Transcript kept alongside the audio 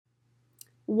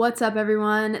What's up,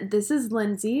 everyone? This is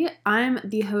Lindsay. I'm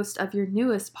the host of your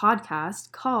newest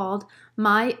podcast called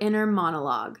My Inner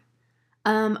Monologue.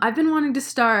 I've been wanting to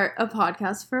start a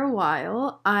podcast for a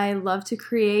while. I love to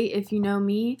create. If you know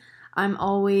me, I'm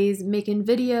always making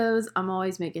videos, I'm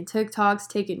always making TikToks,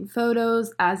 taking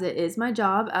photos, as it is my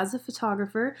job as a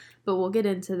photographer, but we'll get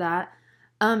into that.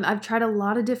 I've tried a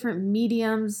lot of different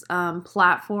mediums,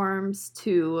 platforms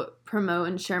to promote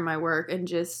and share my work and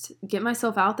just get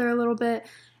myself out there a little bit.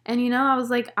 And I was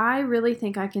like, I really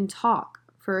think I can talk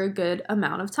for a good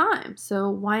amount of time. So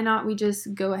why not we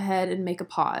just go ahead and make a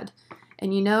pod?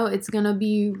 And it's going to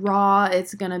be raw.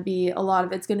 It's going to be a lot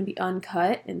of it's going to be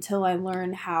uncut until I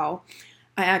learn how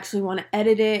I actually want to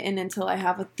edit it and until I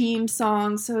have a theme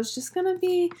song. So it's going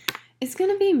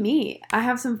to be me. I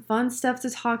have some fun stuff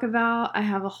to talk about. I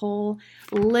have a whole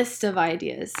list of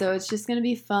ideas. So it's just going to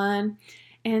be fun.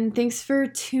 And thanks for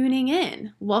tuning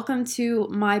in. Welcome to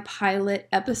my pilot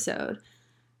episode.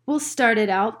 We'll start it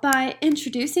out by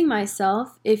introducing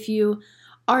myself. If you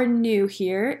are new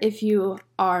here, if you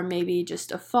are maybe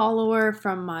just a follower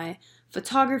from my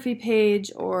photography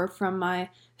page or from my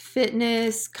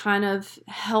fitness kind of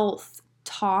health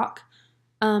talk,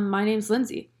 my name's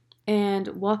Lindsay and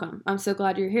welcome. I'm so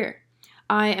glad you're here.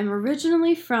 I am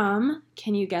originally from,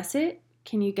 can you guess it?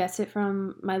 Can you guess it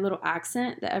from my little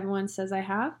accent that everyone says I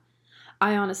have?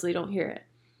 I honestly don't hear it.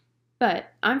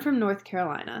 But I'm from North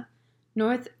Carolina,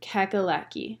 North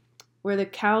Kakalaki, where the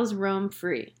cows roam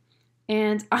free.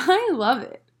 And I love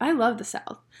it. I love the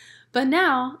South. But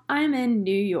now I'm in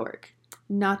New York.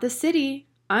 Not the city.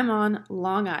 I'm on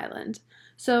Long Island.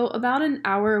 So about an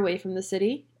hour away from the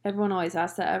city. Everyone always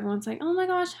asks that. Everyone's like, oh my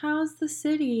gosh, how's the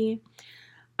city?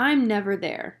 I'm never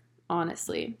there,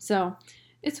 honestly. So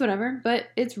it's whatever, but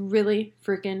it's really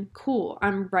freaking cool.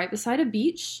 I'm right beside a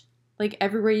beach, like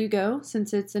everywhere you go,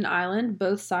 since it's an island,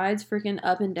 both sides freaking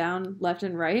up and down, left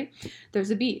and right,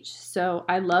 there's a beach. So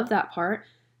I love that part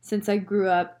since I grew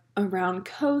up around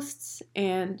coasts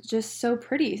and just so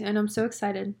pretty. And I'm so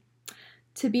excited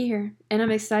to be here. And I'm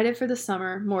excited for the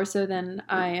summer more so than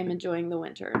I am enjoying the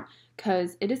winter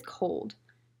because it is cold.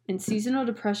 And seasonal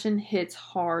depression hits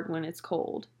hard when it's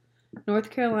cold. North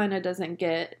Carolina doesn't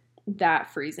get that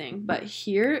freezing, but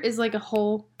here is like a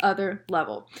whole other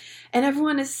level. And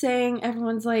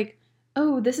everyone's like,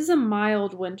 oh, this is a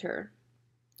mild winter.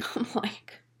 I'm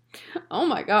like, oh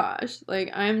my gosh,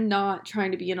 like I'm not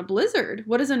trying to be in a blizzard.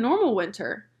 What is a normal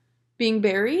winter? Being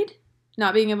buried?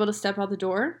 Not being able to step out the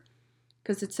door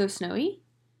because it's so snowy?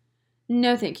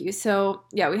 No, thank you. So,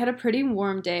 yeah, we had a pretty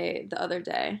warm day the other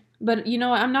day. But you know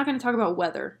what? I'm not going to talk about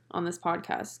weather on this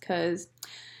podcast because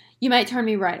you might turn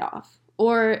me right off.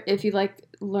 Or if you like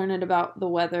learning about the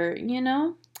weather,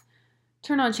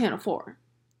 turn on channel 4.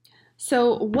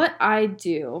 So what I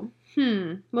do,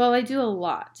 well, I do a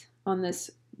lot on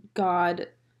this God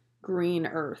green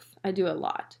earth. I do a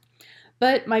lot.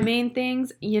 But my main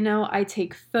things, I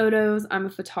take photos. I'm a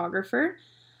photographer.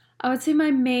 I would say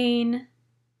my main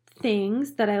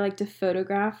things that I like to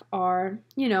photograph are,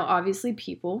 obviously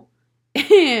people.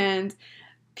 And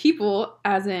people,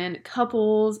 as in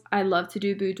couples. I love to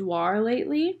do boudoir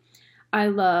lately. I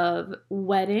love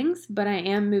weddings, but I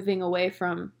am moving away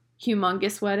from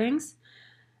humongous weddings.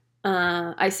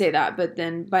 I say that, but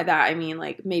then by that I mean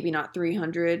like maybe not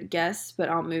 300 guests, but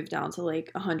I'll move down to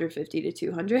like 150 to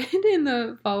 200 in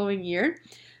the following year.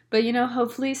 But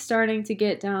hopefully starting to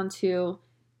get down to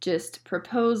just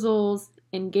proposals,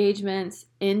 engagements,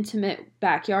 intimate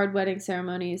backyard wedding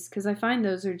ceremonies, because I find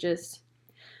those are just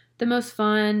the most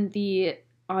fun, the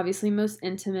obviously most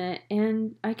intimate,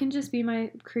 and I can just be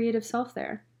my creative self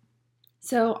there.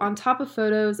 So on top of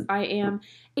photos, I am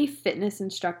a fitness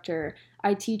instructor.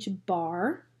 I teach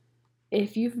barre.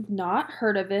 If you've not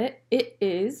heard of it, it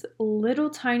is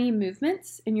little tiny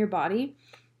movements in your body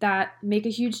that make a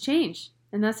huge change.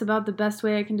 And that's about the best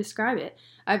way I can describe it.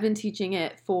 I've been teaching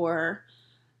it for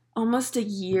almost a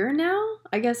year now.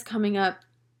 I guess coming up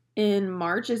in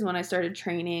March is when I started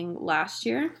training last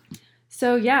year.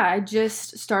 So yeah, I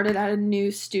just started at a new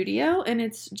studio and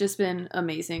it's just been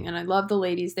amazing. And I love the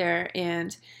ladies there.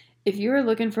 And if you are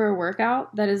looking for a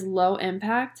workout that is low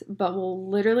impact but will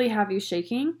literally have you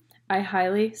shaking, I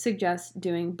highly suggest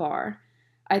doing barre.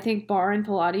 I think barre and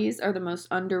Pilates are the most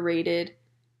underrated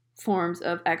forms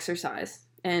of exercise.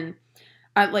 And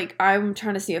I'm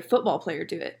trying to see a football player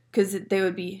do it because they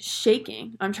would be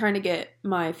shaking. I'm trying to get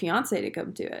my fiance to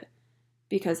come do it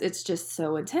because it's just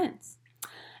so intense.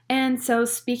 And so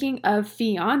speaking of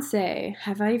fiance,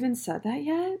 have I even said that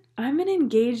yet? I'm an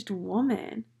engaged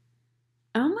woman.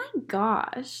 Oh my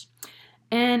gosh.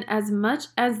 And as much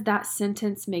as that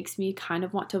sentence makes me kind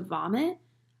of want to vomit,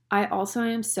 I also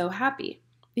am so happy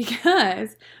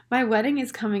because my wedding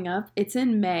is coming up. It's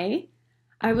in May.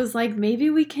 I was like, maybe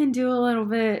we can do a little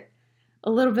bit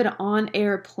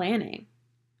on-air planning.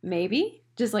 Maybe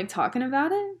just like talking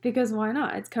about it, because why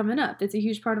not? It's coming up. It's a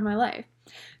huge part of my life.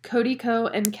 Cody Ko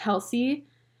and Kelsey.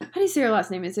 How do you say your last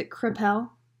name? Is it Kreppel?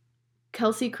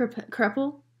 Kelsey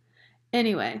Kreppel?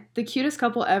 Anyway, the cutest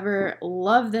couple ever.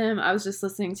 Love them. I was just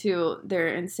listening to their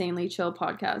Insanely Chill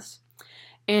podcast.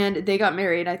 And they got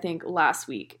married, I think, last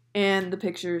week. And the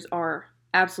pictures are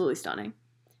absolutely stunning.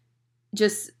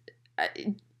 Just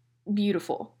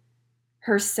beautiful.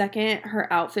 Her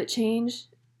outfit change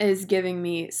is giving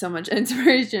me so much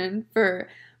inspiration for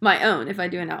my own if I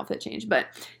do an outfit change. But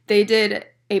they did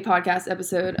a podcast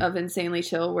episode of Insanely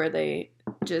Chill where they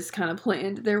just kind of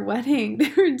planned their wedding.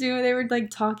 They were like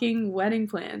talking wedding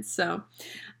plans. So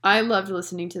I loved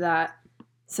listening to that.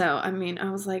 So, I mean,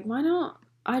 I was like, why don't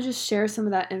I just share some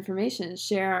of that information,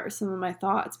 share some of my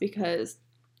thoughts, because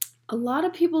a lot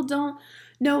of people don't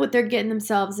know what they're getting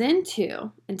themselves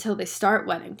into until they start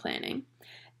wedding planning.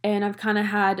 And I've kind of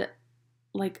had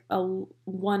like a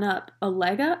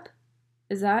leg up.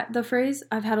 Is that the phrase?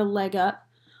 I've had a leg up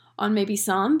on maybe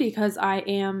some because I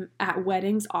am at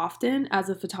weddings often as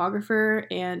a photographer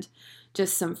and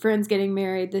just some friends getting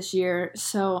married this year.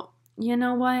 So, you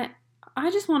know what?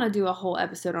 I just want to do a whole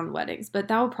episode on weddings, but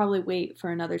that will probably wait for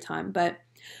another time. But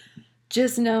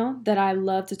just know that I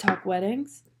love to talk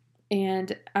weddings.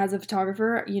 And as a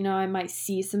photographer, you know, I might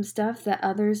see some stuff that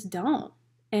others don't.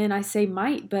 And I say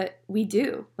might, but we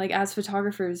do. Like as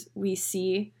photographers, we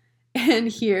see and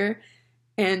hear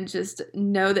and just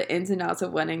know the ins and outs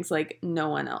of weddings like no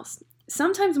one else.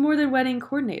 Sometimes more than wedding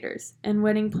coordinators and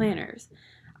wedding planners.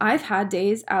 I've had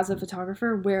days as a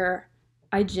photographer where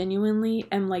I genuinely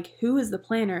am like, who is the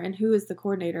planner and who is the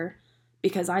coordinator?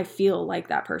 Because I feel like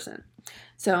that person.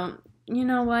 So, you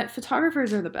know what?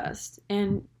 Photographers are the best.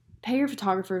 And pay your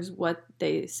photographers what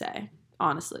they say,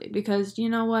 honestly. Because you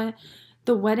know what?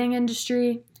 The wedding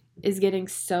industry is getting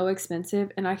so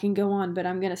expensive. And I can go on, but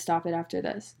I'm going to stop it after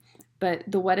this. But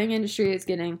the wedding industry is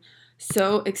getting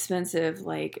so expensive.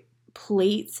 Like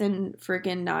plates and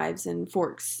freaking knives and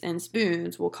forks and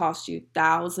spoons will cost you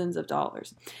thousands of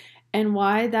dollars. And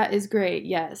why that is great,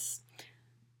 yes.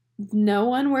 No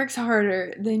one works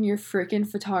harder than your freaking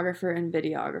photographer and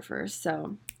videographer.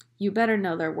 So you better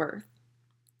know their worth.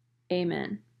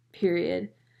 Amen.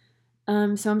 Period.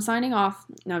 So I'm signing off.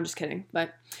 No, I'm just kidding.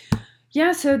 But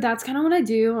yeah, so that's kind of what I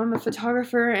do. I'm a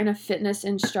photographer and a fitness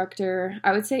instructor.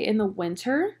 I would say in the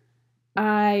winter,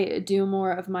 I do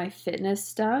more of my fitness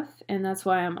stuff. And that's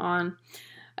why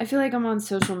I feel like I'm on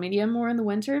social media more in the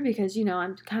winter because, you know,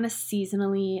 I'm kind of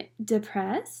seasonally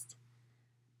depressed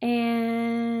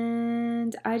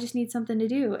and I just need something to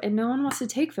do. And no one wants to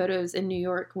take photos in New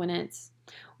York when it's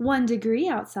 1 degree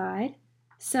outside.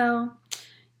 So,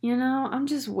 you know, I'm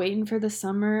just waiting for the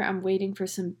summer. I'm waiting for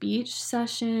some beach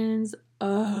sessions.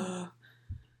 Ugh.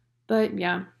 But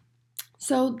yeah,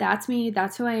 so that's me.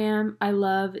 That's who I am. I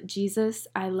love Jesus.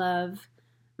 I love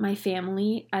my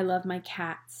family. I love my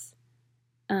cats.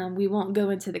 We won't go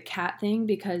into the cat thing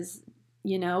because,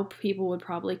 you know, people would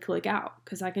probably click out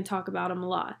because I can talk about them a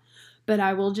lot. But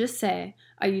I will just say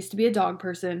I used to be a dog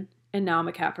person and now I'm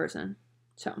a cat person.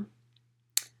 So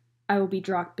I will be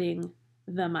dropping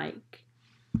the mic.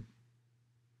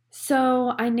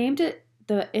 So I named it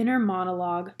the inner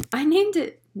monologue. I named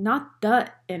it not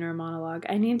the inner monologue.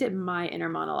 I named it my inner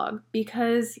monologue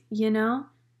because, you know,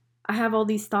 I have all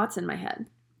these thoughts in my head.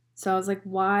 So I was like,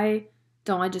 why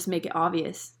don't I just make it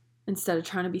obvious instead of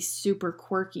trying to be super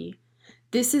quirky?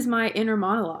 This is my inner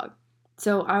monologue.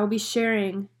 So I will be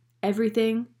sharing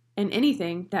everything and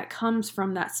anything that comes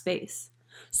from that space.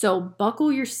 So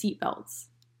buckle your seatbelts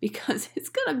because it's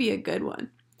going to be a good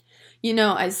one. You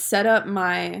know, I set up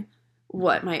my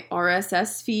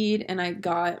RSS feed and I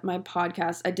got my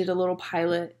podcast. I did a little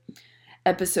pilot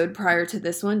episode prior to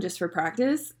this one just for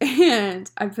practice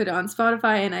and I put it on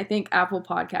Spotify and I think Apple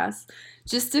Podcasts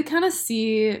just to kind of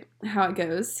see how it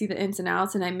goes, see the ins and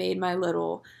outs. And I made my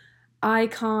little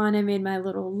icon, I made my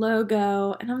little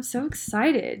logo, and I'm so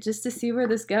excited just to see where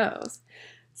this goes.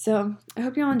 So I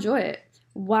hope y'all enjoy it.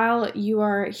 While you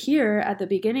are here at the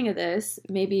beginning of this,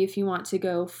 maybe if you want to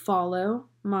go follow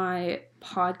my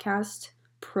podcast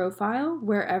profile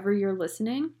wherever you're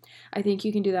listening. I think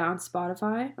you can do that on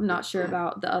Spotify. I'm not sure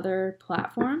about the other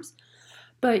platforms,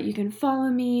 but you can follow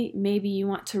me. Maybe you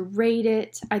want to rate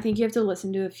it. I think you have to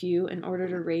listen to a few in order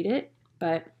to rate it,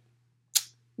 but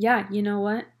yeah, you know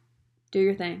what? Do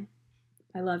your thing.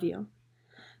 I love you.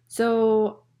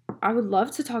 So I would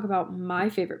love to talk about my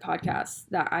favorite podcasts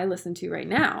that I listen to right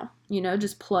now. You know,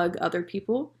 just plug other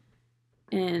people.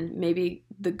 and maybe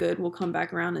the good will come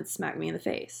back around and smack me in the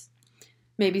face.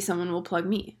 Maybe someone will plug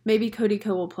me. Maybe Cody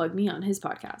Co will plug me on his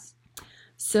podcast.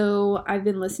 So I've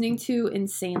been listening to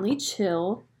Insanely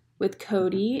Chill with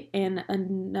Cody and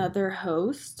another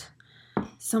host.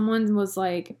 Someone was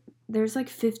like, there's like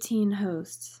 15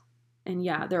 hosts. And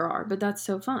yeah, there are, but that's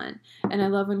so fun. And I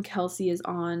love when Kelsey is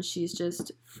on. She's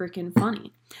just freaking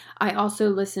funny. I also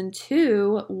listened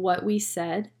to What We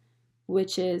Said,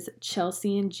 which is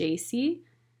Chelsea and JC.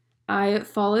 I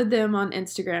followed them on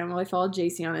Instagram. Well, I followed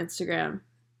JC on Instagram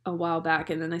a while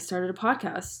back, and then I started a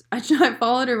podcast. I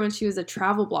followed her when she was a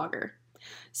travel blogger.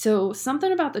 So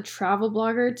something about the travel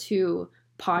blogger to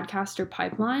podcaster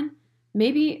pipeline,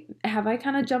 maybe have I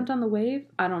kind of jumped on the wave?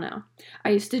 I don't know. I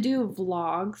used to do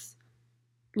vlogs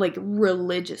like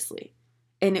religiously,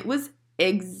 and it was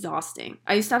exhausting.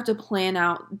 I used to have to plan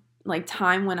out like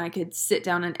time when I could sit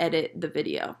down and edit the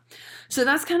video. So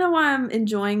that's kind of why I'm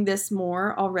enjoying this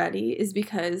more already, is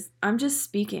because I'm just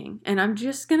speaking and I'm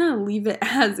just gonna leave it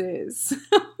as is.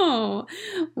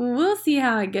 We'll see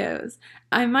how it goes.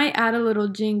 I might add a little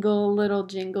jingle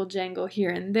jangle here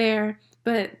and there,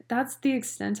 but that's the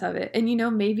extent of it. And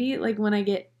maybe like when I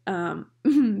get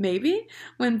maybe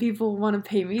when people want to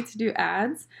pay me to do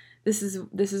ads, this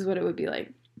is what it would be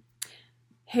like.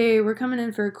 Hey, we're coming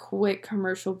in for a quick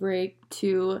commercial break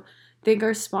to thank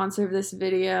our sponsor of this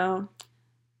video,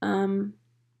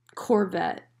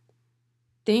 Corvette.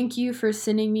 Thank you for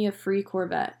sending me a free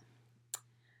Corvette.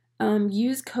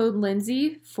 Use code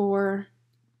Lindsay for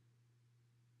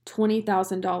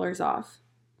 $20,000 off.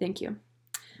 Thank you.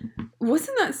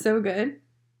 Wasn't that so good?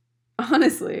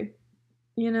 Honestly,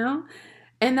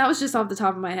 And that was just off the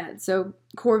top of my head. So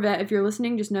Corvette, if you're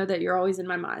listening, just know that you're always in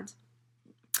my mind.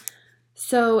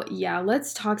 So yeah,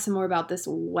 let's talk some more about this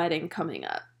wedding coming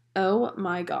up. Oh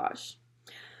my gosh.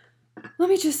 Let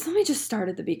me just start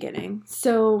at the beginning.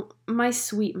 So my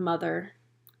sweet mother,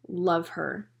 love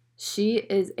her. She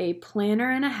is a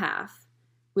planner and a half,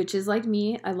 which is like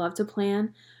me. I love to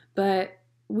plan, but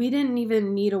we didn't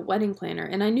even need a wedding planner.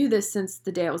 And I knew this since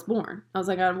the day I was born. I was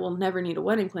like, I will never need a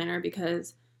wedding planner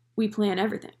because we plan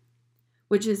everything,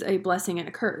 which is a blessing and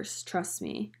a curse. Trust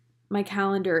me. My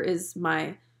calendar is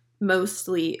my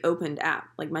mostly opened app,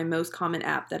 like my most common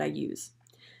app that I use.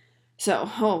 So,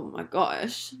 oh my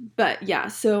gosh. But yeah,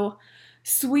 so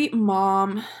sweet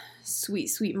mom,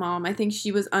 sweet mom. I think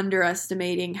she was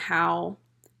underestimating how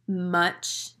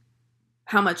much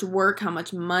work, how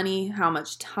much money, how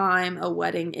much time a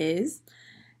wedding is.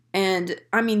 And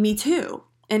I mean, me too.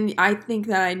 And I think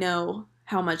that I know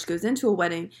how much goes into a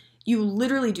wedding. You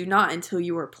literally do not until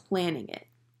you are planning it.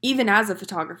 Even as a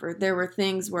photographer, there were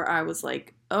things where I was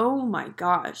like, oh my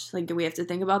gosh, like, do we have to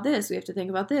think about this? We have to think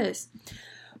about this.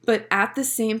 But at the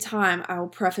same time, I'll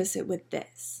preface it with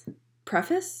this.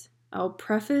 I'll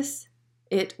preface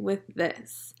it with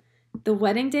this. The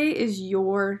wedding day is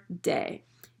your day.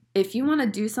 If you want to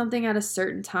do something at a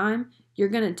certain time, you're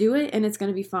going to do it and it's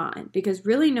going to be fine. Because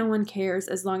really no one cares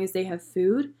as long as they have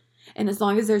food and as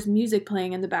long as there's music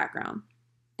playing in the background.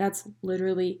 That's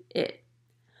literally it.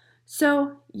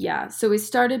 So yeah, so we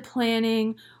started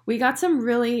planning. We got some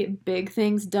really big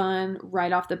things done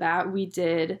right off the bat. We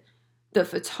did the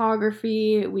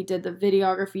photography, we did the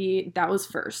videography. That was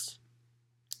first.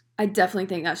 I definitely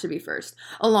think that should be first,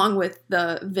 along with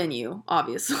the venue,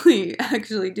 obviously.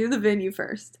 Actually, do the venue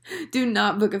first. Do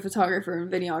not book a photographer and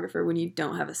videographer when you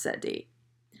don't have a set date.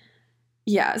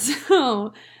 Yeah,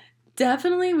 so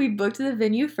definitely we booked the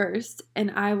venue first,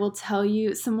 and I will tell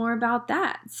you some more about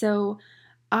that. So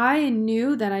I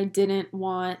knew that I didn't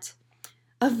want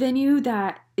a venue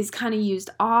that is kind of used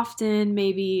often.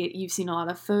 Maybe you've seen a lot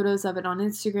of photos of it on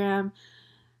Instagram.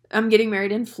 I'm getting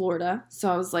married in Florida,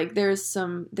 so I was like, there's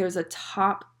a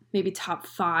top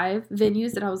 5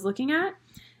 venues that I was looking at.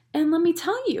 And let me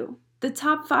tell you, the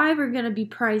top 5 are going to be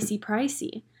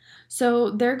pricey.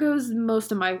 So there goes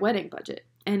most of my wedding budget,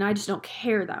 and I just don't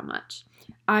care that much.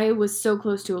 I was so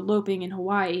close to eloping in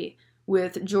Hawaii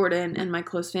with Jordan and my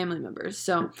close family members.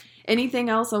 So anything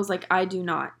else, I was like, I do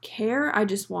not care. I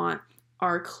just want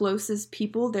our closest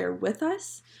people there with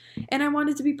us. And I want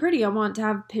it to be pretty. I want to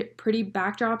have pretty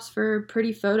backdrops for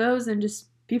pretty photos and just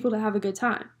people to have a good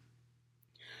time.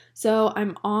 So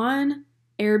I'm on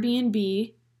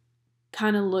Airbnb,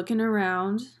 kind of looking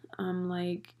around. I'm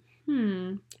like,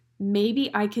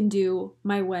 maybe I can do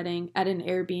my wedding at an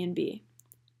Airbnb.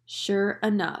 Sure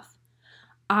enough,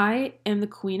 I am the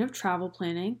queen of travel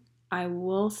planning, I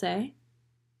will say.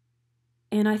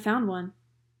 And I found one.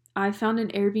 I found an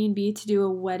Airbnb to do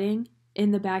a wedding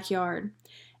in the backyard.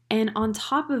 And on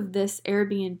top of this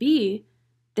Airbnb,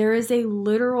 there is a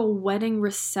literal wedding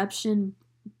reception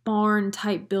barn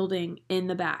type building in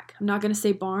the back. I'm not going to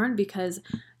say barn because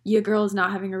your girl is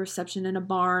not having a reception in a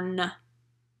barn.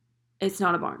 It's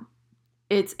not a barn.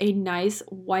 It's a nice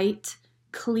white,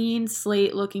 clean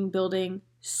slate looking building.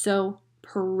 So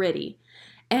pretty.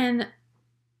 And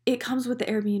it comes with the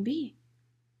Airbnb.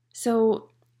 So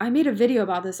I made a video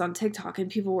about this on TikTok and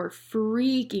people were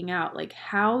freaking out. Like,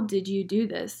 how did you do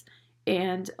this?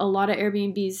 And a lot of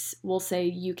Airbnbs will say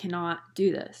you cannot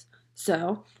do this.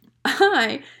 So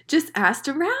I just asked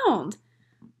around.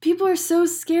 People are so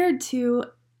scared to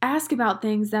ask about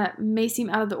things that may seem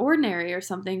out of the ordinary or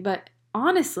something. But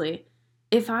honestly,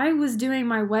 if I was doing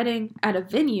my wedding at a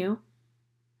venue,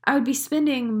 I would be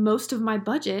spending most of my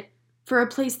budget for a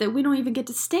place that we don't even get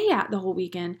to stay at the whole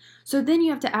weekend. So then you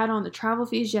have to add on the travel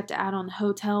fees, you have to add on the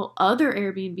hotel, other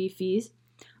Airbnb fees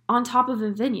on top of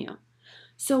a venue.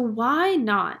 So why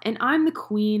not? And I'm the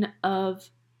queen of,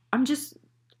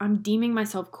 I'm deeming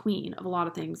myself queen of a lot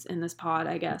of things in this pod,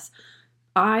 I guess.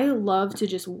 I love to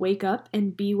just wake up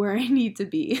and be where I need to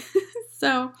be.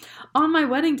 So on my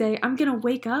wedding day, I'm going to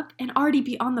wake up and already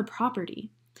be on the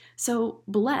property. So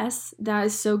bless, that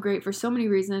is so great for so many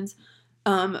reasons.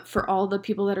 For all the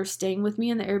people that are staying with me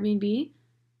in the Airbnb,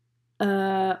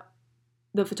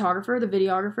 the photographer, the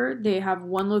videographer, they have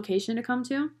one location to come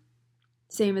to.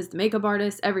 Same as the makeup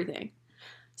artist, everything.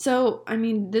 So, I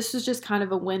mean, this was just kind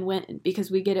of a win-win because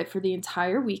we get it for the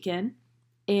entire weekend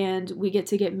and we get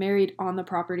to get married on the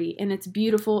property. And it's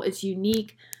beautiful. It's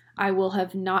unique. I will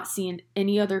have not seen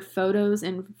any other photos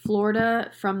in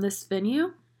Florida from this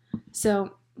venue.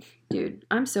 So, dude,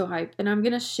 I'm so hyped. And I'm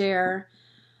going to share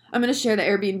the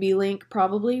Airbnb link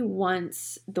probably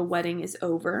once the wedding is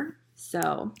over.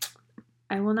 So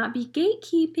I will not be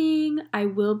gatekeeping. I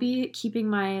will be keeping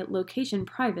my location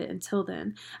private until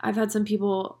then. I've had some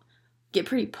people get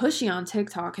pretty pushy on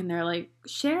TikTok and they're like,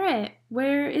 share it.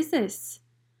 Where is this?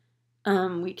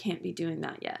 We can't be doing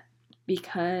that yet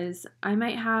because I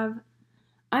might have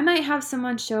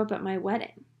someone show up at my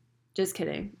wedding. Just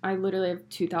kidding. I literally have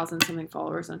 2,000 something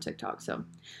followers on TikTok, so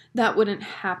that wouldn't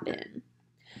happen.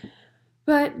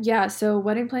 But yeah, so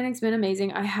wedding planning's been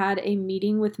amazing. I had a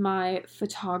meeting with my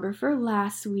photographer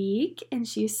last week, and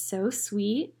she's so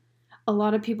sweet. A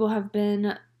lot of people have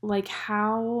been like,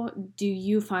 how do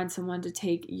you find someone to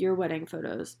take your wedding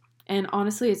photos? And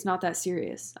honestly, it's not that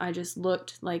serious. I just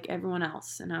looked like everyone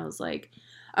else, and I was like,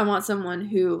 I want someone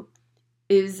who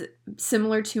is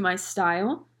similar to my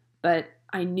style, but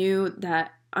I knew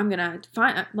that I'm going to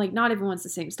find, like, not everyone's the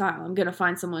same style. I'm going to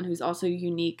find someone who's also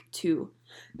unique to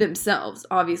themselves,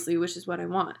 obviously, which is what I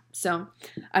want. So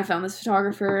I found this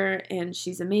photographer and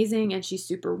she's amazing and she's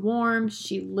super warm.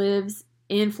 She lives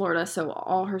in Florida, so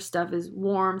all her stuff is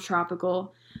warm,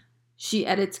 tropical. She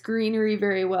edits greenery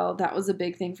very well. That was a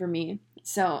big thing for me.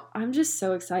 So I'm just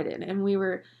so excited. And we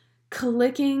were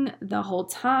clicking the whole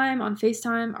time on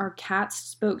FaceTime. Our cats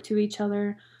spoke to each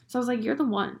other. So I was like, you're the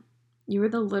one. You were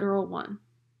the literal one.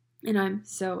 And I'm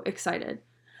so excited.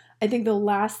 I think the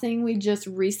last thing we just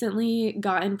recently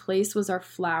got in place was our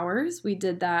flowers. We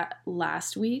did that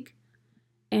last week.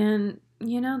 And,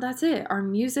 you know, that's it. Our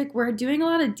music, we're doing a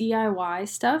lot of DIY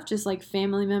stuff, just like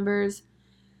family members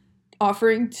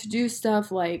offering to do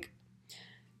stuff like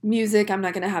music. I'm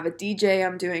not going to have a DJ.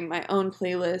 I'm doing my own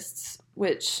playlists,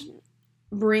 which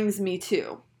brings me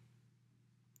to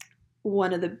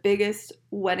one of the biggest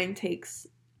wedding takes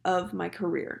of my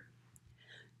career.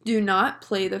 Do not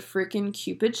play the freaking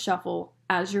Cupid Shuffle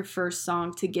as your first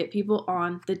song to get people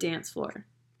on the dance floor.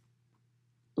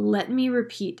 Let me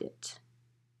repeat it.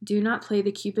 Do not play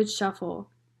the Cupid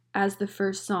Shuffle as the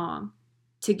first song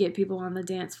to get people on the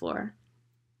dance floor.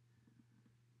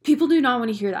 People do not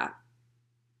want to hear that.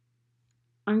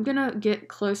 I'm going to get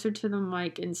closer to the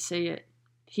mic and say it.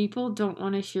 People don't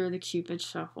want to hear the Cupid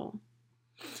Shuffle.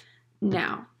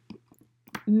 Now,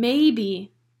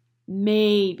 maybe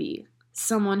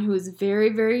someone who is very,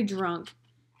 very drunk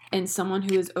and someone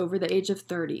who is over the age of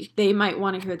 30, they might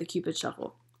want to hear the Cupid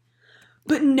Shuffle.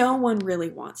 But no one really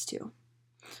wants to.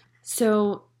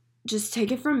 So just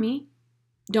take it from me.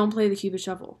 Don't play the Cupid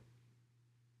Shuffle.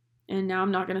 And now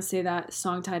I'm not going to say that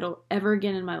song title ever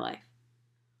again in my life.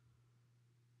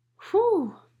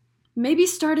 Whew. Maybe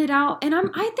start it out, and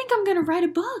I think I'm going to write a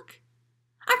book.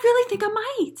 I really think I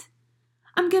might.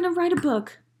 I'm going to write a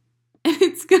book. And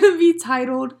it's going to be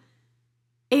titled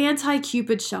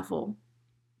Anti-Cupid Shuffle.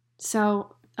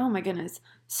 So, oh my goodness.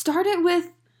 Start it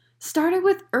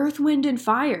with Earth, Wind, and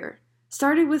Fire.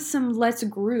 Started with some Let's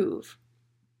Groove.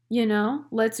 You know,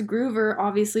 Let's Groove, or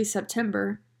obviously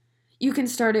September. You can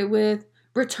start it with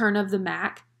Return of the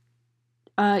Mac.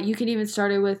 You can even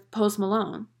start it with Post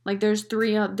Malone. Like there's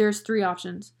three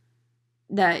options.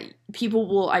 that people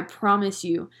will, I promise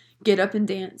you, get up and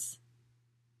dance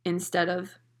instead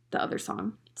of the other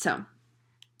song. So,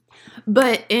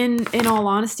 but in all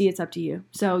honesty, it's up to you.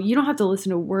 So you don't have to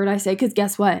listen to a word I say, because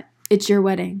guess what? It's your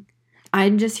wedding.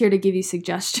 I'm just here to give you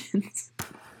suggestions.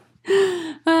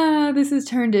 This has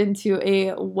turned into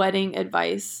a wedding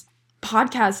advice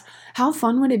podcast. How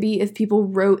fun would it be if people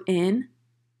wrote in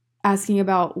asking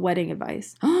about wedding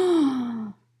advice?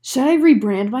 Should I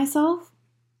rebrand myself?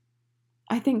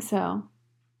 I think so.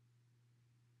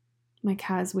 My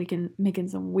cat is making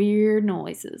some weird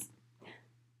noises.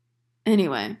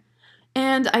 Anyway,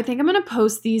 and I think I'm going to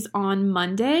post these on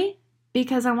Monday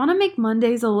because I want to make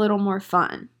Mondays a little more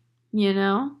fun, you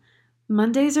know?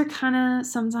 Mondays are kind of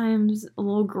sometimes a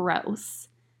little gross.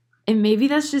 And maybe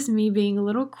that's just me being a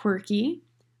little quirky.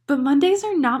 But Mondays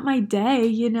are not my day,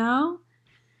 you know?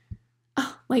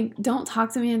 Oh, like, don't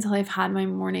talk to me until I've had my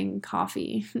morning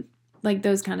coffee. Like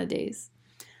those kind of days.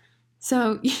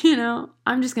 So, you know,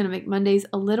 I'm just going to make Mondays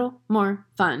a little more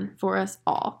fun for us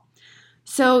all.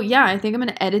 So, yeah, I think I'm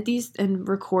going to edit these and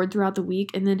record throughout the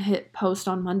week and then hit post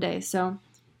on Monday. So,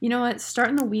 you know what?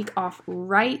 Starting the week off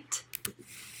right.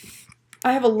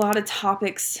 I have a lot of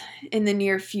topics in the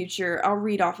near future. I'll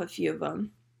read off a few of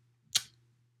them.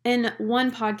 In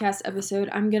one podcast episode,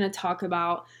 I'm going to talk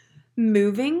about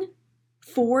moving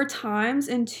 4 times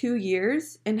in 2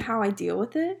 years and how I deal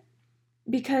with it,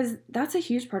 because that's a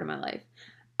huge part of my life.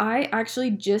 I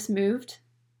actually just moved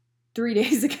 3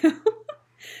 days ago.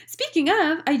 Speaking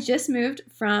of, I just moved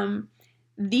from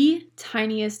the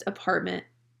tiniest apartment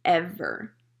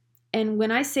ever. And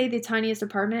when I say the tiniest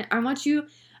apartment, I want you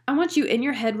in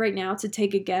your head right now to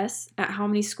take a guess at how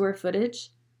many square footage,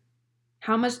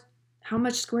 how much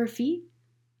square feet,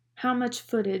 how much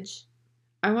footage.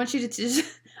 I want you to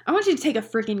take a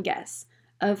freaking guess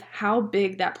of how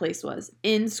big that place was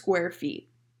in square feet.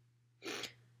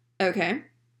 Okay.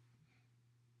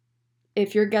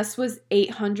 If your guess was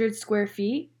 800 square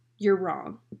feet, you're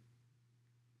wrong.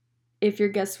 If your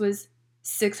guess was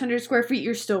 600 square feet,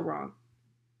 you're still wrong.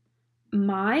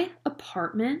 My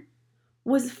apartment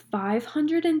was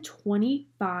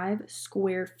 525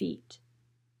 square feet.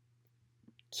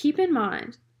 Keep in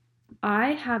mind,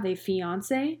 I have a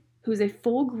fiance who's a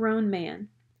full-grown man,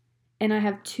 and I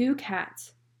have 2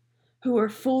 cats who are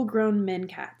full-grown men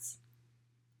cats,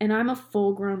 and I'm a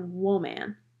full-grown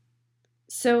woman.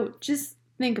 So just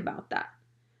think about that.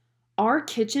 Our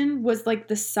kitchen was like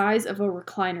the size of a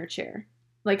recliner chair.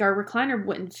 Like our recliner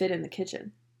wouldn't fit in the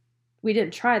kitchen. We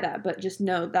didn't try that, but just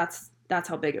know that's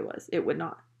how big it was. It would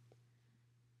not.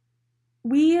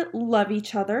 We love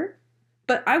each other,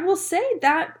 but I will say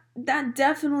that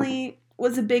definitely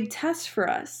was a big test for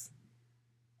us.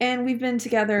 And we've been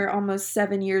together almost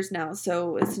 7 years now,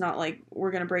 so it's not like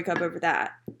we're going to break up over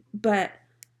that. But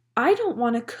I don't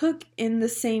want to cook in the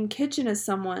same kitchen as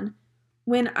someone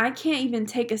when I can't even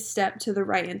take a step to the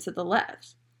right and to the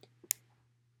left.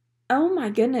 Oh my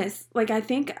goodness. Like, I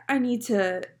think I need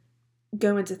to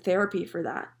go into therapy for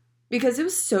that because it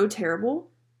was so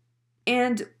terrible.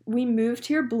 And we moved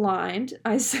here blind.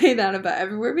 I say that about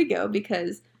everywhere we go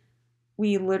because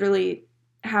we literally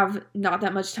have not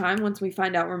that much time. Once we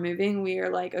find out we're moving, we are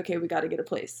like, okay, we got to get a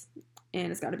place.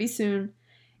 And it's got to be soon.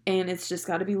 And it's just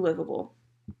got to be livable.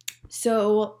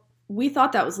 So we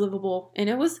thought that was livable. And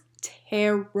it was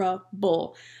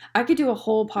terrible. I could do a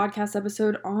whole podcast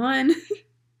episode on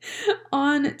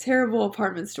terrible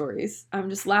apartment stories. I'm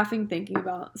just laughing thinking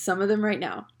about some of them right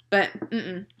now. But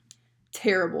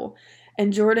terrible.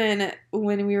 And Jordan,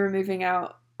 when we were moving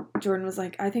out, Jordan was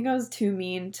like, I think I was too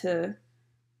mean to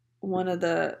one of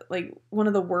the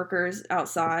workers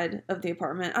outside of the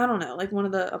apartment. I don't know, like one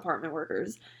of the apartment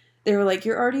workers. They were like,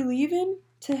 you're already leaving,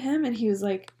 to him? And he was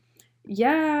like,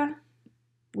 yeah,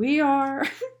 we are.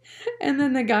 And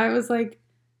then the guy was like,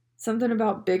 something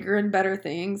about bigger and better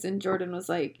things. And Jordan was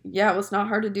like, yeah, well, it's not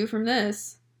hard to do from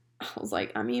this. I was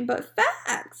like, I mean, but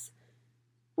facts.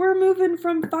 We're moving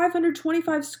from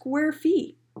 525 square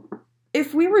feet.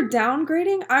 If we were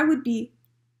downgrading, that would be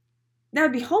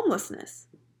homelessness.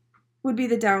 Would be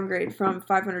the downgrade from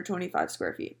 525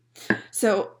 square feet.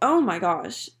 So, oh my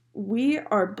gosh, we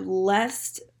are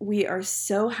blessed. We are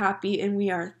so happy and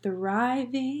we are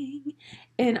thriving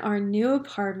in our new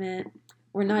apartment.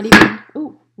 We're not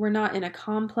in a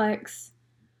complex.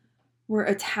 We're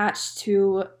attached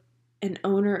to an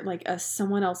owner, like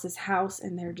someone else's house,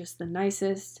 and they're just the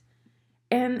nicest.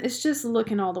 And it's just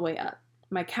looking all the way up.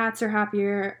 My cats are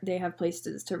happier. They have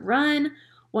places to run.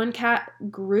 One cat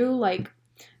grew like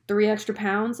 3 extra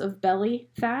pounds of belly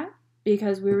fat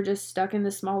because we were just stuck in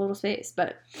this small little space.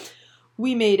 But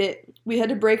we made it. We had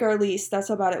to break our lease. That's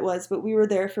how bad it was. But we were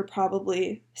there for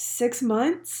probably 6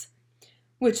 months,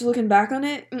 which looking back on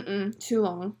it, too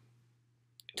long.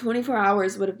 24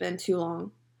 hours would have been too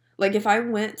long. Like if I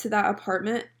went to that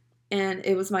apartment and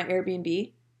it was my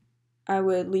Airbnb, I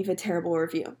would leave a terrible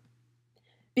review.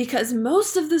 Because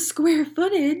most of the square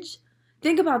footage,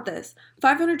 think about this,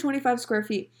 525 square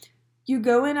feet. You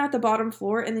go in at the bottom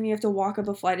floor and then you have to walk up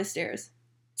a flight of stairs.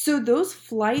 So those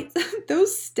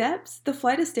steps, the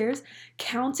flight of stairs,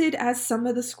 counted as some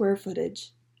of the square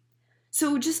footage.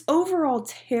 So just overall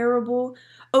terrible.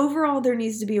 Overall, there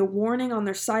needs to be a warning on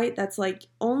their site that's like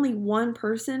only one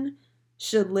person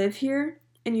should live here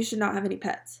and you should not have any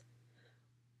pets.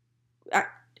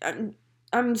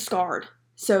 I'm scarred.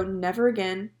 So never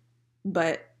again,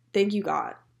 but thank you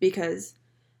God, because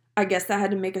I guess that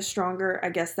had to make us stronger. I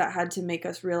guess that had to make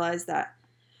us realize that,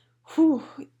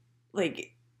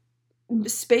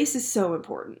 space is so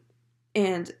important.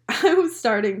 And I was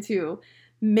starting to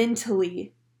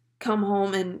mentally come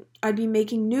home and I'd be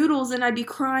making noodles and I'd be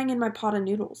crying in my pot of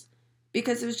noodles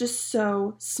because it was just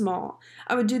so small.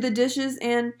 I would do the dishes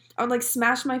and I would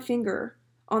smash my finger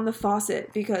on the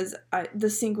faucet because the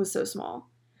sink was so small.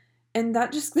 And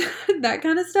that just, that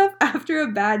kind of stuff after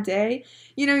a bad day,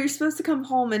 you're supposed to come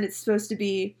home and it's supposed to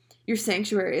be your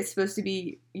sanctuary. It's supposed to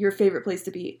be your favorite place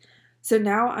to be. So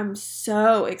now I'm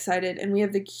so excited and we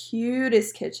have the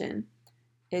cutest kitchen.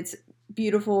 It's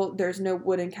beautiful. There's no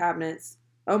wooden cabinets.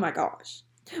 Oh my gosh.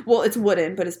 Well, it's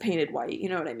wooden, but it's painted white. You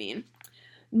know what I mean?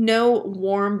 No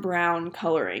warm brown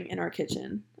coloring in our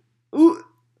kitchen. Ooh.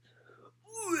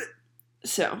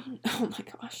 So, oh my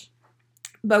gosh.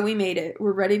 But we made it.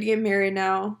 We're ready to get married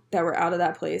now that we're out of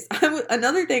that place.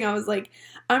 Another thing, I was like,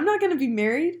 I'm not going to be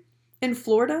married in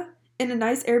Florida in a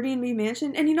nice Airbnb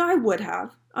mansion. And I would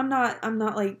have. I'm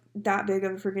not like that big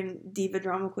of a freaking diva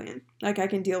drama queen. Like I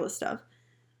can deal with stuff.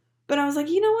 But I was like,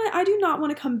 you know what? I do not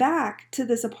want to come back to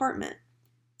this apartment.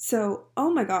 So,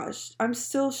 oh my gosh, I'm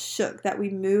still shook that we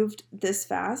moved this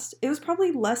fast. It was probably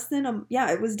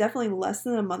it was definitely less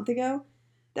than a month ago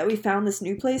that we found this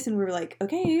new place and we were like,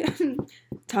 okay,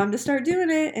 time to start doing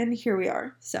it. And here we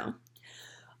are. So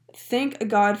thank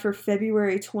God for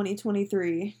February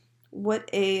 2023. What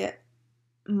a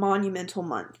monumental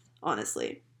month,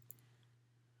 honestly.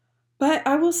 But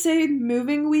I will say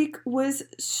moving week was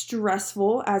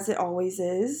stressful, as it always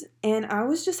is. And I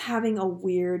was just having a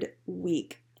weird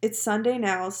week. It's Sunday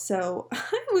now, so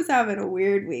I was having a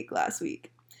weird week last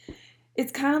week.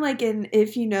 It's kind of like an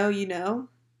if you know, you know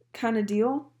kind of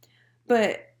deal.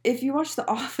 But if you watch The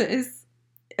Office,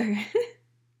 let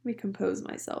me compose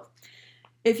myself.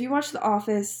 If you watch The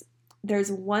Office,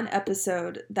 there's one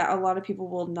episode that a lot of people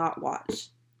will not watch.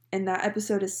 And that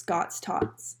episode is Scott's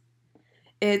Tots.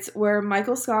 It's where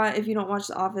Michael Scott, if you don't watch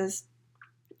The Office,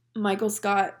 Michael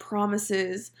Scott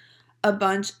promises a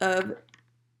bunch of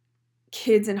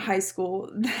kids in high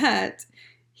school that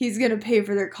he's going to pay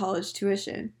for their college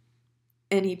tuition.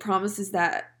 And he promises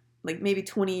that maybe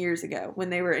 20 years ago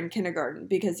when they were in kindergarten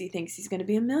because he thinks he's going to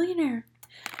be a millionaire.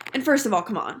 And first of all,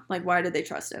 come on. Why did they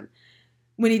trust him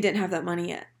when he didn't have that money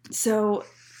yet? So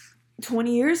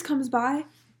 20 years comes by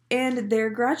and they're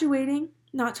graduating.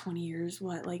 Not 20 years,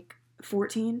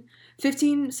 14,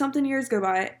 15 something years go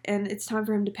by and it's time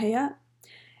for him to pay up.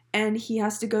 And he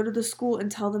has to go to the school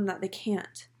and tell them that they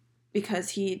can't because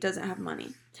he doesn't have money.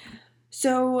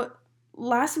 So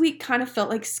last week kind of felt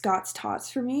like Scott's Tots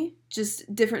for me,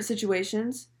 just different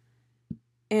situations.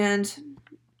 And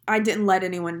I didn't let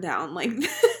anyone down. I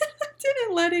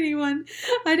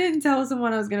didn't tell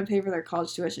someone I was going to pay for their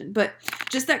college tuition. But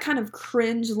just that kind of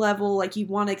cringe level, you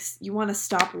want to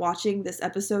stop watching this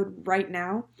episode right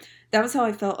now. That was how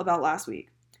I felt about last week.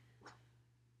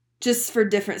 Just for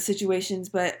different situations.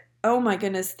 But oh my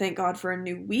goodness, thank God for a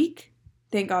new week.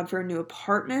 Thank God for a new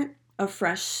apartment, a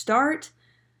fresh start.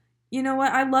 You know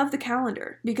what? I love the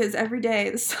calendar because every day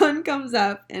the sun comes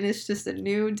up and it's just a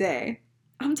new day.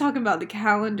 I'm talking about the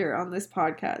calendar on this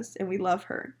podcast and we love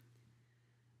her.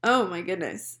 Oh my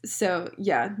goodness. So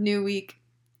yeah, new week,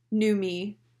 new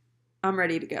me. I'm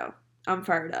ready to go. I'm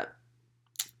fired up.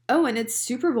 Oh, and it's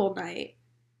Super Bowl night.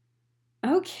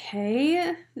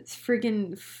 Okay. It's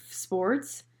freaking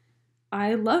sports.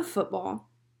 I love football.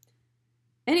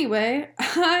 Anyway,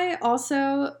 I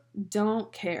also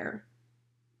don't care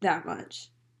that much.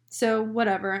 So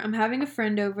whatever. I'm having a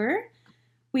friend over.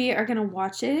 We are going to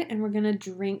watch it and we're going to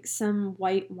drink some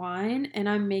white wine and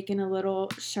I'm making a little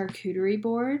charcuterie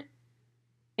board.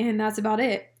 And that's about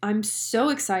it. I'm so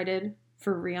excited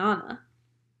for Rihanna.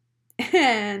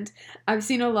 And I've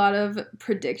seen a lot of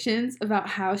predictions about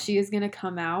how she is going to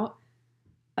come out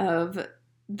of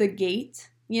the gate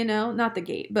not the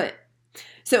gate, but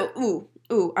so,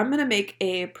 I'm going to make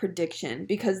a prediction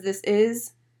because this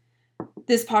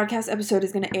podcast episode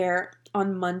is going to air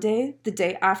on Monday, the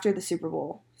day after the Super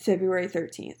Bowl, February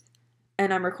 13th,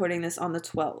 and I'm recording this on the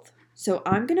 12th. So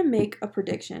I'm going to make a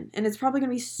prediction, and it's probably going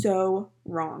to be so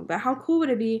wrong, but how cool would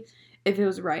it be if it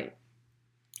was right?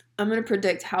 I'm going to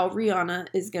predict how Rihanna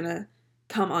is going to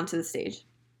come onto the stage.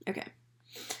 Okay.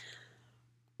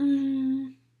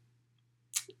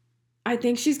 I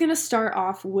think she's going to start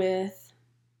off with,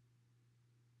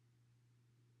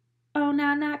 "Oh,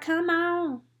 nah, come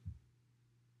on."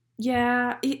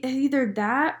 Yeah, either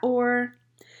that or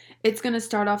it's going to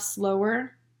start off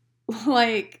slower,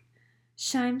 like,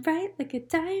 "Shine bright like a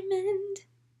diamond."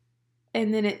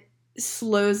 And then it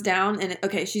slows down and,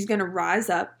 she's going to rise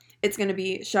up. It's going to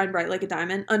be "Shine bright like a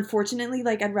diamond." Unfortunately,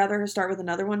 I'd rather her start with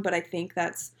another one, but I think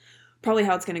that's probably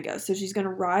how it's going to go. So she's going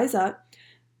to rise up,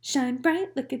 "Shine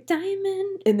bright like a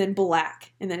diamond," and then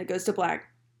black. And then it goes to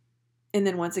black. And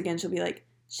then once again, she'll be like,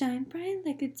 "Shine bright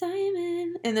like a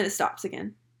diamond." And then it stops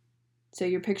again. So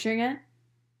you're picturing it?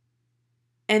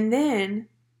 And then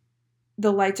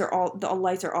the lights are all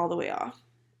the way off.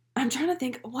 I'm trying to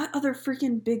think, what other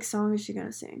freaking big song is she going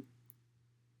to sing?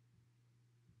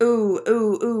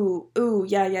 Ooh,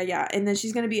 yeah. And then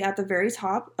she's going to be at the very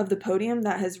top of the podium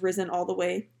that has risen all the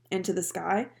way into the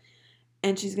sky.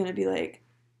 And she's going to be like,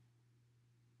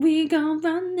 "We gon'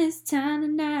 run this town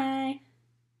tonight."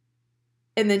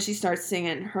 And then she starts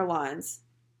singing her lines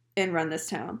in "Run This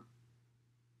Town."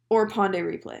 Or "Pon de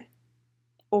Replay."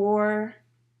 Or,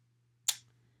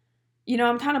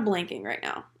 I'm kind of blanking right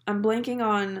now. I'm blanking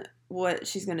on what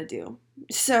she's going to do.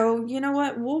 So, you know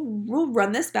what? We'll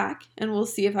run this back and we'll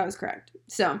see if I was correct.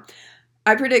 So,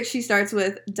 I predict she starts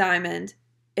with "Diamond"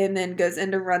 and then goes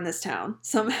into "Run This Town"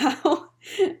 somehow.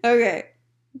 Okay.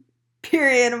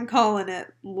 Period. I'm calling it.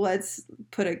 Let's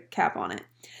put a cap on it.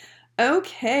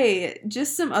 Okay.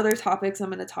 Just some other topics I'm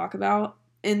going to talk about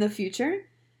in the future.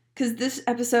 Because this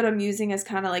episode I'm using as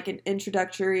kind of like an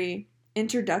introductory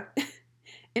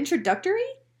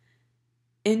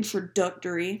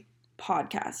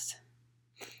podcast.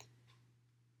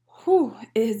 Whew,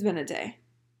 it has been a day.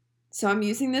 So I'm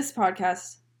using this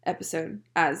podcast episode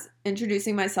as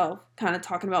introducing myself, kind of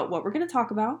talking about what we're going to talk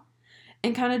about,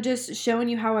 and kind of just showing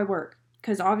you how I work.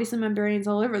 Because obviously my brain's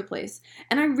all over the place.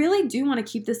 And I really do want to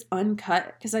keep this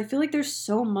uncut because I feel like there's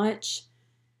so much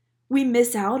we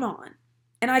miss out on.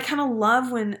 And I kind of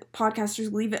love when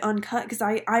podcasters leave it uncut because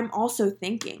I'm also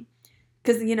thinking.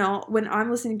 Because, when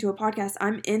I'm listening to a podcast,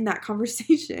 I'm in that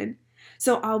conversation.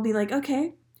 So I'll be like,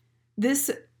 okay, this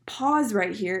pause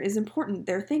right here is important.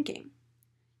 They're thinking.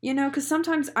 Because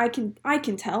sometimes I can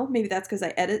tell. Maybe that's because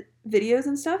I edit videos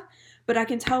and stuff. But I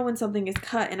can tell when something is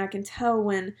cut. And I can tell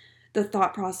when the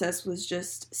thought process was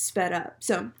just sped up.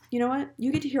 So, you know what?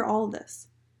 You get to hear all of this.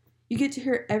 You get to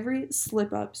hear every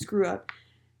slip up, screw up.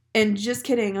 And just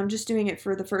kidding, I'm just doing it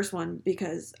for the first one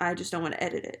because I just don't want to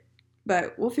edit it.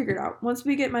 But we'll figure it out. Once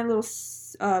we get my little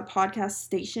podcast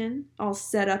station all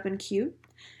set up and cute,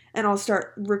 and I'll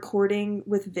start recording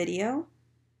with video,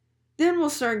 then we'll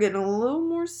start getting a little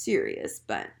more serious.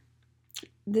 But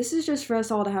this is just for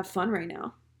us all to have fun right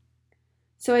now.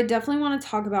 So I definitely want to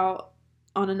talk about,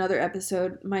 on another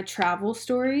episode, my travel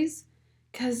stories.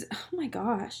 Because, oh my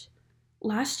gosh,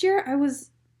 last year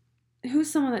who's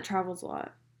someone that travels a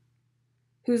lot?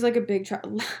 Who's like a big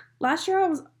last year I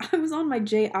was on my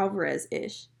Jay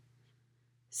Alvarez-ish.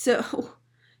 So,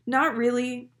 not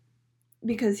really,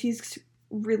 because he's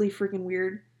really freaking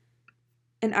weird.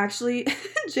 And actually,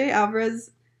 Jay Alvarez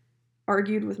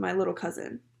argued with my little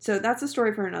cousin. So that's a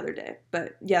story for another day.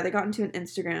 But yeah, they got into an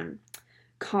Instagram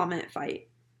comment fight.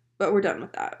 But we're done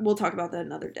with that. We'll talk about that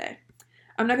another day.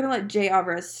 I'm not going to let Jay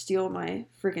Alvarez steal my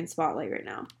freaking spotlight right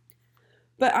now.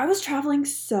 But I was traveling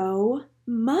so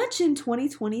much in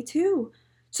 2022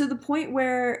 to the point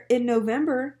where in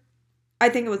November, I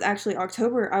think it was actually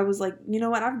October, I was like, you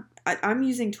know what, I'm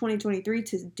using 2023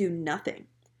 to do nothing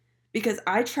because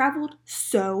I traveled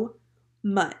so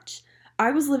much.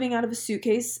 I was living out of a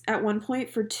suitcase at one point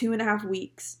for 2.5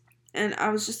 weeks, and I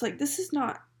was just like, this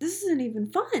isn't even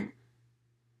fun.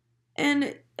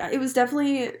 And it was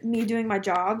definitely me doing my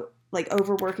job, like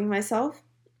overworking myself,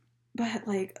 but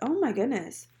like, oh my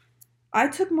goodness. I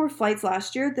took more flights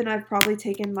last year than I've probably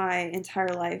taken my entire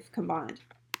life combined.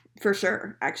 For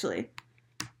sure, actually.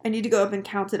 I need to go up and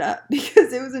count it up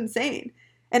because it was insane.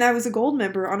 And I was a gold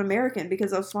member on American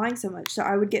because I was flying so much. So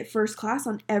I would get first class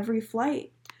on every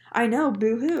flight. I know,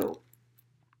 boo-hoo.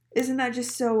 Isn't that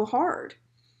just so hard?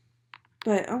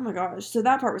 But, oh my gosh. So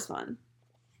that part was fun.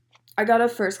 I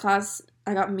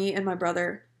got me and my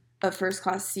brother a first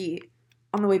class seat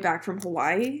on the way back from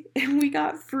Hawaii, and we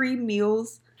got free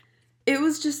meals. It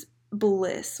was just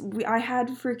bliss. I had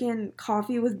freaking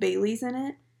coffee with Bailey's in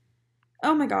it.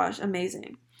 Oh my gosh,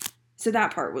 amazing. So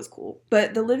that part was cool.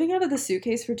 But the living out of the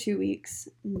suitcase for 2 weeks,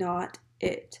 not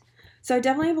it. So I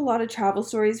definitely have a lot of travel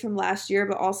stories from last year,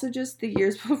 but also just the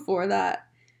years before that.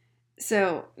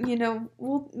 So,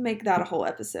 we'll make that a whole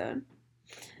episode.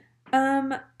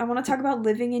 I want to talk about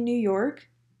living in New York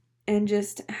and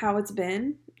just how it's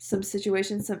been. Some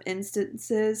situations, some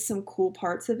instances, some cool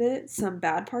parts of it, some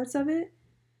bad parts of it.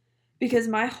 Because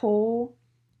my whole,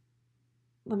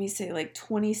 let me say, like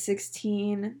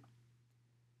 2016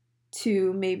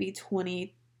 to maybe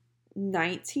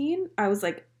 2019, I was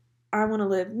like, I want to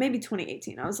live, maybe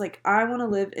 2018, I was like, I want to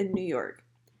live in New York.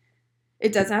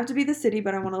 It doesn't have to be the city,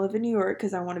 but I want to live in New York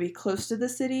because I want to be close to the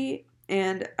city,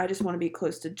 and I just want to be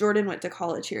close to Jordan. Went to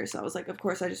college here, so I was like, of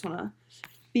course, I just want to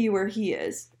be where he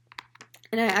is.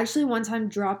 And I actually one time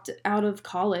dropped out of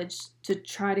college to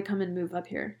try to come and move up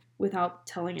here without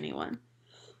telling anyone.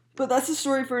 But that's a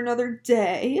story for another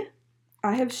day.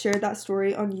 I have shared that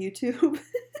story on YouTube.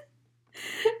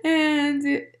 And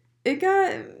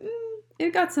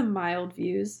it got some mild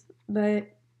views, but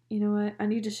you know what? I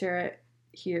need to share it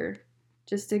here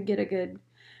just to get a good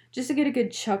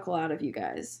chuckle out of you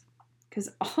guys. Because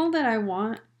all that I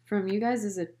want from you guys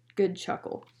is a good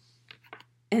chuckle.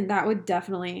 And that would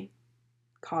definitely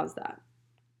cause that.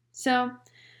 So,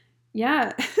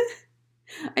 yeah.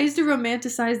 I used to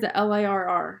romanticize the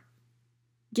LIRR.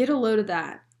 Get a load of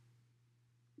that.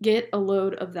 Get a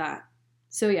load of that.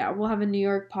 So, yeah, we'll have a New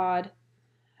York pod.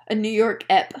 A New York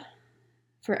ep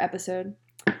for episode.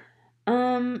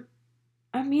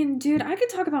 I mean, dude, I could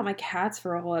talk about my cats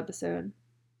for a whole episode.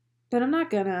 But I'm not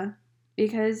gonna.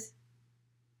 Because,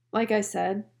 like I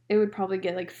said, it would probably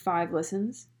get like 5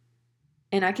 listens.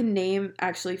 And I can name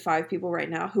actually 5 people right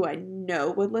now who I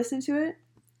know would listen to it.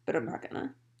 But I'm not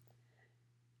gonna.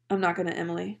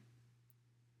 Emily.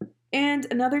 And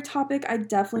another topic I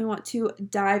definitely want to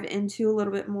dive into a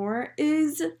little bit more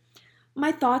is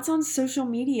my thoughts on social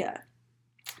media.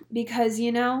 Because,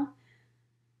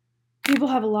 people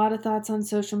have a lot of thoughts on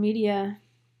social media,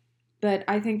 but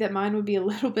I think that mine would be a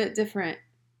little bit different.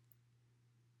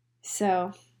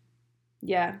 So,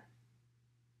 yeah.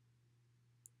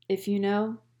 If you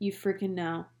know, you freaking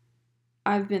know.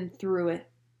 I've been through it.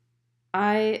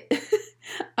 I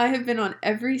have been on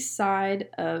every side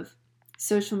of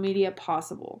social media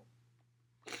possible.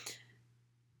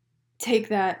 Take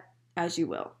that as you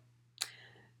will.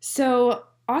 So,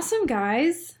 awesome,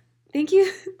 guys. Thank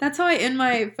you. That's how I end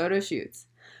my photo shoots.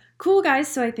 Cool, guys.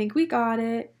 So I think we got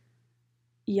it.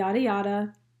 Yada,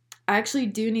 yada. I actually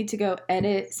do need to go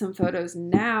edit some photos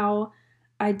now.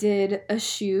 I did a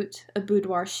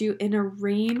boudoir shoot in a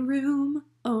rain room.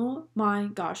 Oh my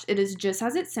gosh. It is just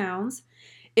as it sounds.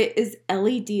 It is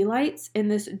LED lights in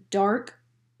this dark,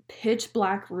 pitch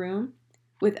black room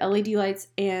with LED lights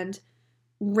and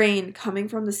rain coming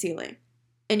from the ceiling.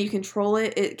 And you control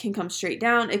it. It can come straight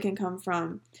down. It can come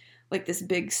from like this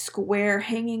big square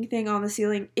hanging thing on the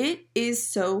ceiling. It is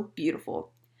so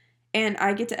beautiful. And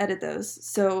I get to edit those.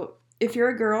 So if you're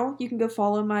a girl, you can go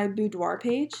follow my boudoir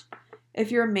page.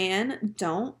 If you're a man,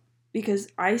 don't. Because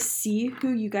I see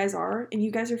who you guys are, and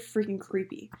you guys are freaking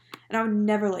creepy. And I would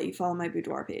never let you follow my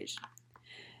boudoir page.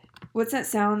 What's that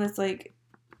sound that's like,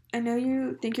 I know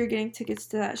you think you're getting tickets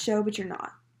to that show, but you're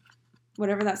not.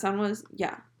 Whatever that sound was,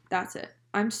 yeah, that's it.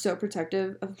 I'm so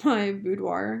protective of my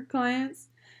boudoir clients.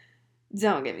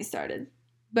 Don't get me started.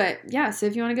 But yeah, so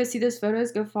if you want to go see those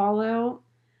photos, go follow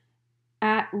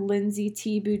at Lindsay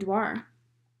T Boudoir.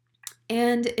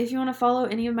 And if you want to follow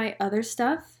any of my other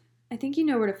stuff, I think you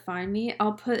know where to find me.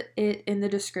 I'll put it in the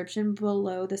description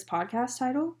below this podcast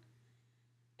title.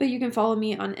 But you can follow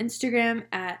me on Instagram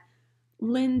at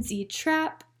Lindsay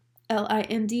Trapp,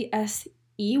 LindseyTrapp.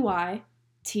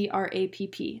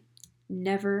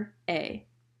 Never A.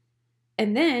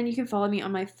 And then you can follow me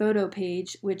on my photo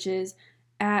page, which is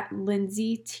at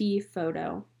Lindsay T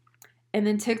Photo. And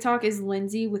then TikTok is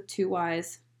Lindsay with 2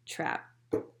 Y's, Trapp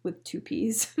with 2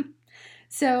 P's.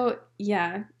 So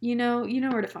yeah, you know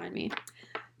where to find me.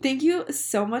 Thank you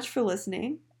so much for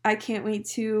listening. I can't wait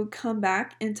to come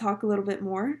back and talk a little bit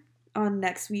more on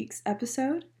next week's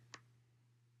episode.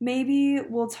 Maybe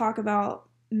we'll talk about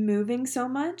moving so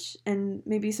much and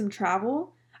maybe some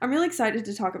travel. I'm really excited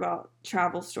to talk about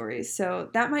travel stories, so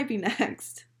that might be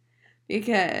next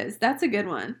because that's a good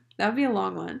one. That would be a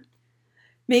long one.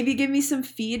 Maybe give me some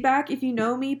feedback if you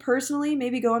know me personally.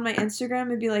 Maybe go on my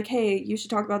Instagram and be like, hey, you should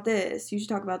talk about this. You should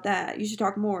talk about that. You should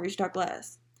talk more. You should talk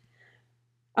less.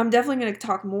 I'm definitely going to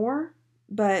talk more,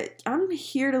 but I'm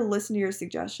here to listen to your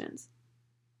suggestions.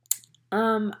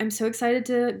 I'm so excited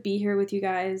to be here with you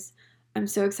guys. I'm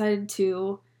so excited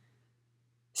to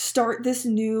start this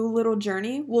new little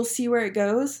journey. We'll see where it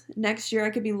goes. Next year, I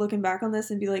could be looking back on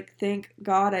this and be like, thank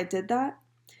God I did that.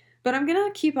 But I'm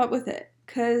going to keep up with it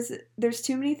because there's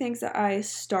too many things that I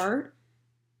start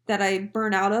that I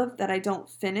burn out of that I don't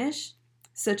finish,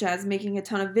 such as making a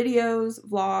ton of videos,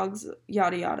 vlogs,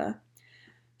 yada yada.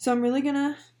 So I'm going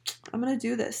to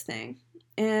do this thing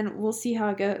and we'll see how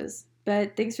it goes.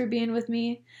 But thanks for being with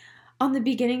me on the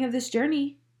beginning of this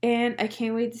journey. And I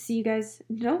can't wait to see you guys.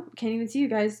 Nope, can't even see you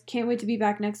guys. Can't wait to be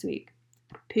back next week.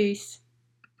 Peace.